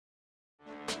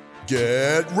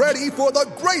Get ready for the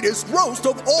greatest roast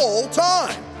of all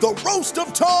time, the Roast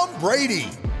of Tom Brady,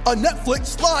 a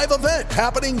Netflix live event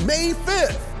happening May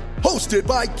 5th. Hosted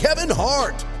by Kevin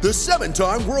Hart, the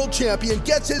 7-time world champion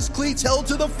gets his cleats held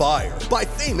to the fire by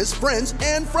famous friends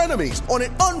and frenemies on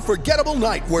an unforgettable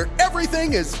night where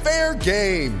everything is fair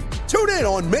game. Tune in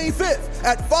on May 5th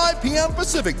at 5 p.m.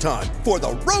 Pacific time for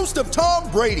the Roast of Tom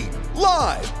Brady,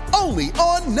 live only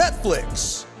on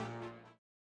Netflix.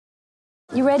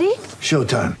 You ready?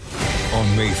 Showtime.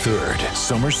 On May 3rd,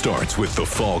 summer starts with The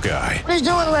Fall Guy. Let's do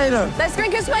it later. Let's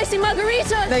drink a spicy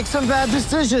margarita. Make some bad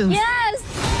decisions. Yes!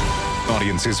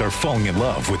 Audiences are falling in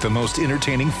love with the most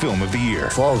entertaining film of the year.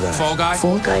 Fall Guy. Fall Guy?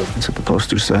 Fall guy. That's what the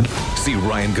poster said. See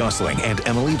Ryan Gosling and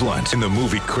Emily Blunt in the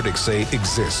movie critics say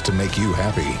exists to make you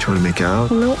happy. Trying to make it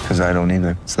out? Nope. Because I don't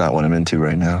either. It's not what I'm into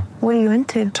right now. What are you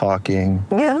into? Talking.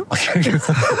 Yeah.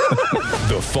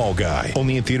 The Fall Guy.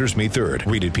 Only in theaters May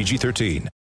 3rd. Rated PG-13.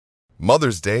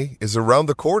 Mother's Day is around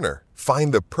the corner.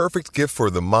 Find the perfect gift for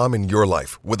the mom in your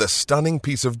life with a stunning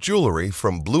piece of jewelry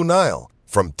from Blue Nile.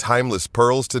 From timeless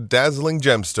pearls to dazzling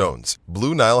gemstones,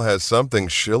 Blue Nile has something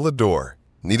she'll adore.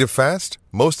 Need it fast?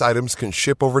 Most items can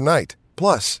ship overnight.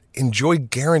 Plus, enjoy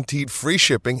guaranteed free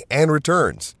shipping and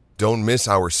returns. Don't miss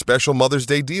our special Mother's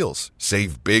Day deals.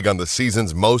 Save big on the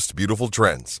season's most beautiful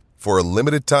trends. For a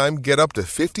limited time, get up to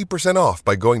 50% off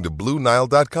by going to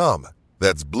BlueNile.com.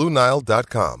 That's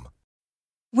BlueNile.com.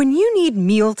 When you need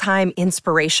mealtime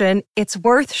inspiration, it's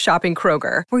worth shopping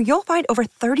Kroger, where you'll find over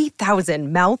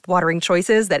 30,000 mouth-watering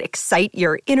choices that excite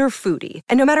your inner foodie.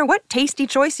 And no matter what tasty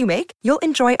choice you make, you'll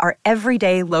enjoy our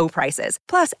everyday low prices,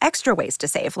 plus extra ways to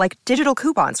save, like digital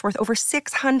coupons worth over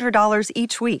 $600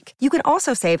 each week. You can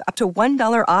also save up to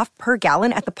 $1 off per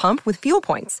gallon at the pump with fuel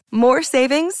points. More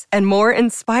savings and more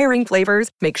inspiring flavors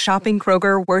make shopping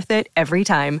Kroger worth it every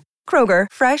time. Kroger,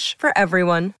 fresh for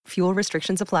everyone. Fuel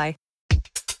restrictions apply.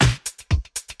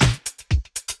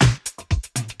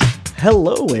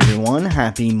 Hello everyone,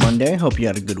 happy Monday, hope you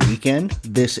had a good weekend.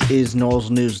 This is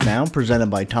Noles News Now, presented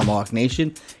by Tomahawk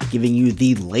Nation, giving you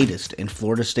the latest in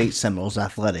Florida State Seminoles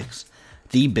athletics.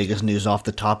 The biggest news off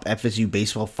the top, FSU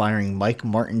baseball firing Mike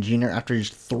Martin Jr. after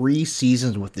just 3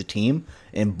 seasons with the team.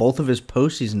 In both of his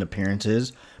postseason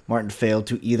appearances, Martin failed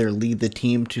to either lead the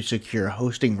team to secure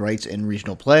hosting rights in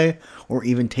regional play, or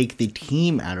even take the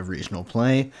team out of regional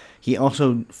play. He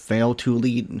also failed to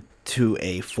lead to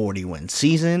a 40-win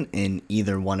season in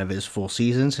either one of his full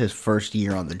seasons. His first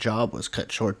year on the job was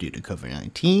cut short due to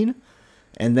COVID-19,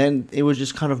 and then it was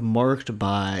just kind of marked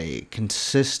by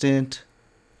consistent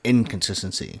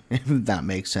inconsistency, if that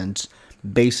makes sense.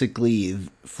 Basically,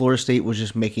 Florida State was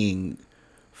just making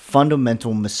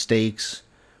fundamental mistakes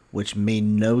which made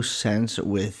no sense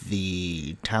with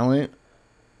the talent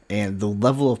and the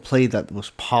level of play that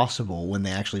was possible when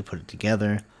they actually put it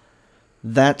together.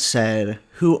 That said,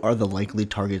 who are the likely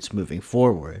targets moving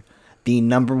forward? The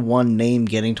number one name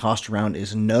getting tossed around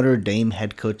is Notre Dame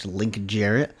head coach Link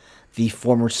Jarrett. The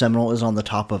former Seminole is on the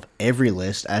top of every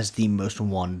list as the most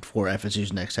wanted for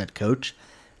FSU's next head coach.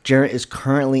 Jarrett is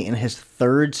currently in his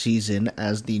 3rd season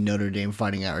as the Notre Dame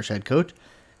Fighting Irish head coach,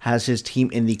 has his team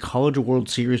in the College World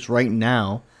Series right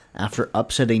now after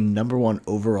upsetting number 1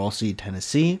 overall seed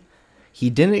Tennessee. He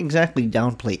didn't exactly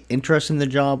downplay interest in the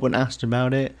job when asked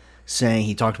about it, saying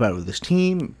he talked about it with his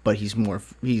team, but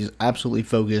he's absolutely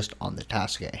focused on the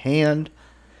task at hand.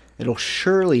 It'll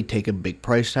surely take a big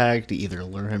price tag to either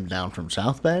lure him down from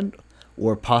South Bend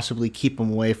or possibly keep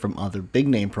him away from other big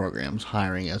name programs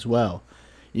hiring as well.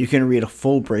 You can read a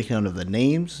full breakdown of the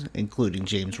names, including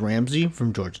James Ramsey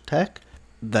from Georgia Tech,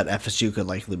 that FSU could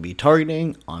likely be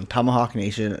targeting on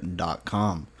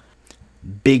TomahawkNation.com.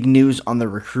 Big news on the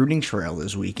recruiting trail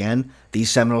this weekend. The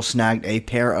Seminoles snagged a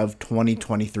pair of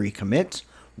 2023 commits,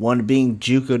 one being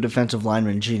JUCO defensive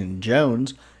lineman Jaden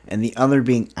Jones, and the other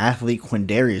being athlete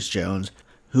Quindarius Jones,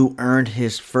 who earned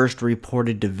his first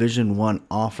reported Division I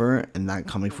offer, and that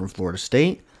coming from Florida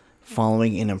State,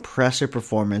 following an impressive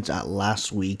performance at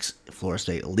last week's Florida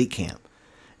State Elite Camp.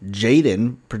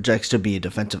 Jaden projects to be a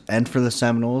defensive end for the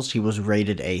Seminoles. He was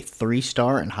rated a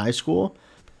 3-star in high school.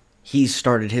 He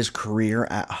started his career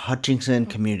at Hutchinson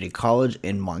Community College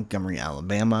in Montgomery,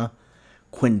 Alabama.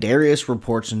 Quindarius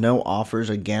reports no offers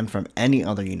again from any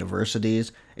other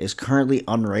universities, is currently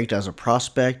unranked as a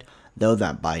prospect, though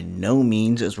that by no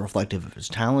means is reflective of his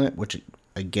talent, which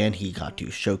again he got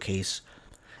to showcase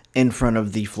in front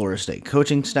of the Florida State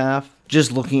coaching staff.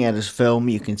 Just looking at his film,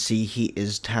 you can see he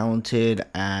is talented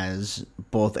as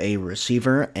both a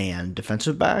receiver and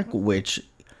defensive back, which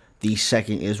the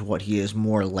second is what he is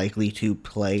more likely to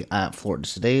play at Florida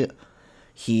State.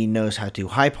 He knows how to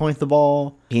high point the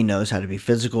ball. He knows how to be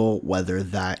physical, whether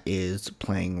that is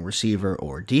playing receiver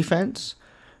or defense.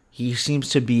 He seems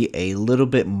to be a little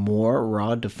bit more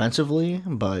raw defensively,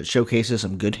 but showcases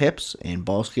some good hips and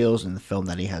ball skills in the film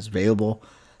that he has available.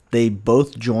 They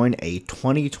both join a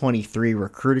 2023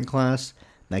 recruiting class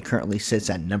that currently sits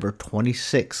at number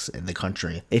 26 in the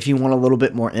country. If you want a little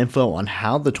bit more info on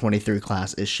how the 23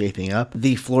 class is shaping up,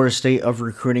 the Florida State of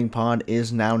Recruiting Pod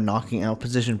is now knocking out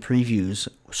position previews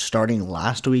starting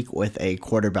last week with a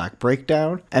quarterback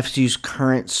breakdown. FSU's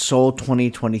current sole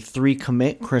 2023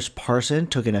 commit, Chris Parson,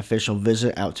 took an official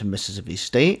visit out to Mississippi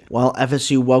State, while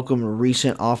FSU welcomed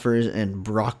recent offers in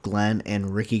Brock Glenn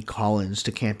and Ricky Collins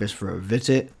to campus for a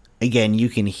visit. Again, you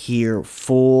can hear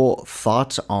full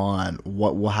thoughts on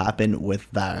what will happen with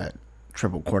that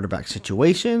triple quarterback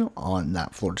situation on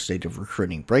that Florida State of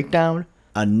Recruiting breakdown.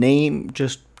 A name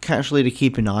just casually to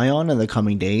keep an eye on in the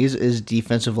coming days is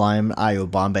defensive lineman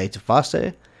Ayobambe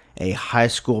Tafase, a high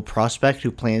school prospect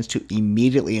who plans to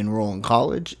immediately enroll in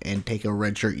college and take a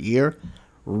redshirt year,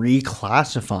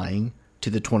 reclassifying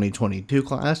to the 2022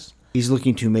 class. He's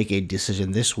looking to make a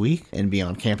decision this week and be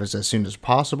on campus as soon as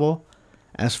possible.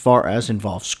 As far as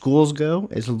involved schools go,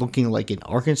 it's looking like an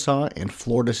Arkansas and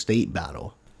Florida State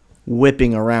battle.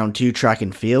 Whipping around to track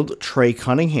and field, Trey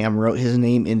Cunningham wrote his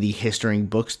name in the history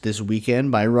books this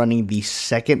weekend by running the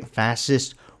second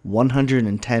fastest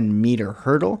 110-meter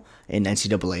hurdle in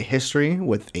NCAA history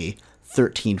with a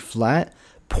 13 flat,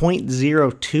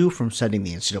 0.02 from setting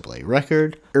the NCAA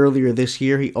record. Earlier this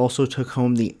year, he also took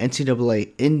home the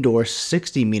NCAA Indoor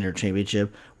 60-meter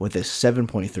championship with a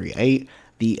 7.38,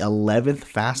 the 11th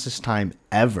fastest time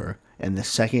ever and the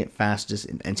second fastest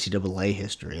in NCAA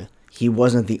history. He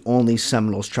wasn't the only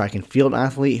Seminoles track and field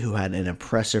athlete who had an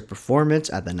impressive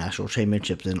performance at the National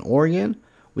Championships in Oregon.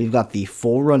 We've got the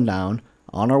full rundown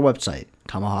on our website,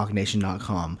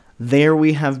 TomahawkNation.com. There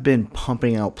we have been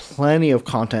pumping out plenty of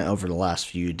content over the last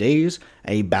few days.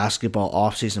 A basketball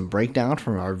offseason breakdown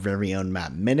from our very own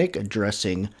Matt Minnick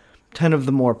addressing 10 of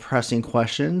the more pressing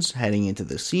questions heading into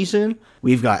the season.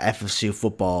 We've got FSU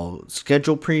football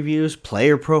schedule previews,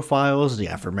 player profiles, the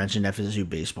aforementioned FSU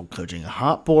baseball coaching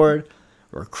hot board,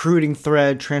 recruiting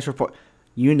thread, transfer report,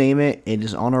 you name it, it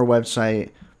is on our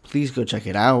website. Please go check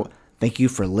it out. Thank you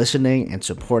for listening and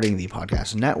supporting the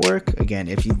podcast network. Again,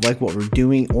 if you like what we're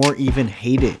doing or even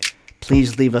hate it,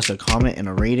 please leave us a comment and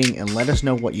a rating and let us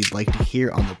know what you'd like to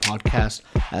hear on the podcast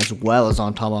as well as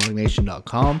on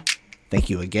TomahawkNation.com. Thank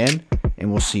you again,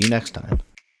 and we'll see you next time.